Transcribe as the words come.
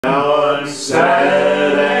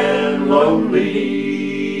sad and lonely.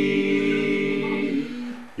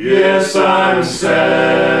 Yes, I'm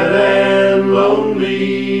sad and lonely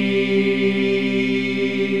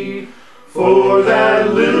for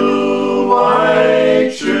that little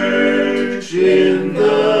white church in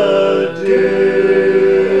the dale.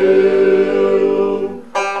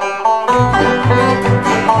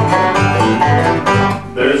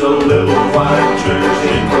 There's a little white church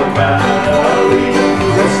in the valley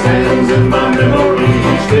that stands in my memory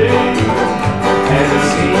each day, and it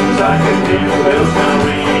seems I can hear the bells now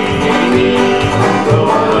ringing, though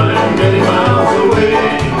I'm many miles away.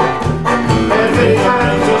 And many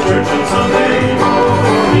times I'll church on Sunday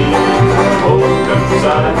morning, the whole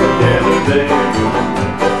countryside would gather there.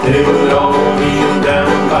 They would all kneel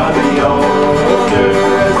down by the altar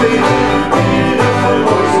as they lifted up their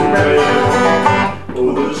voice in prayer.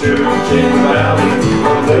 Oh, the church in the valley,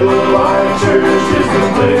 the little white church is the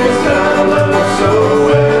place that I love so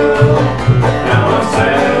well. Now I'm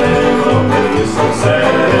sad and lonely, yes, I'm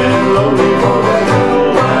sad and lonely for that little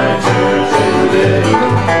white church in the day.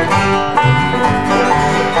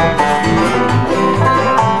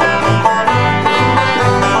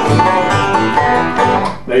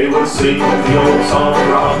 They would sing the old song,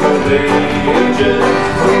 Rock of Ages,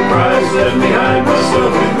 when Christ left behind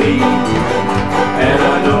myself and me. And I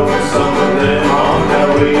know some of them on their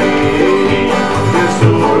way,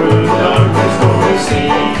 restored the darkness for me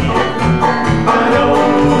see. I know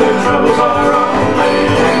their troubles are all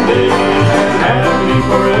ended, and happy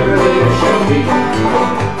forever they shall be.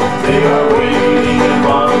 They are waiting and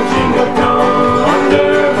watching up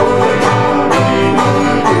yonder for the coming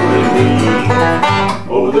of me.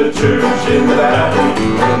 Oh, the church in the valley,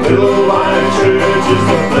 the little white church is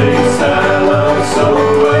the place that I love so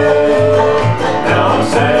well. Now I'm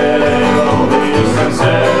sad and lonely, yes, I'm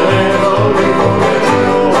sad and lonely for that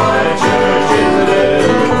little white church in the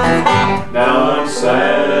dale. Now I'm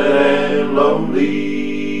sad and lonely.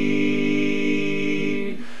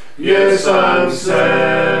 Yes, I'm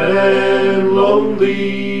sad and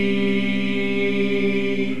lonely.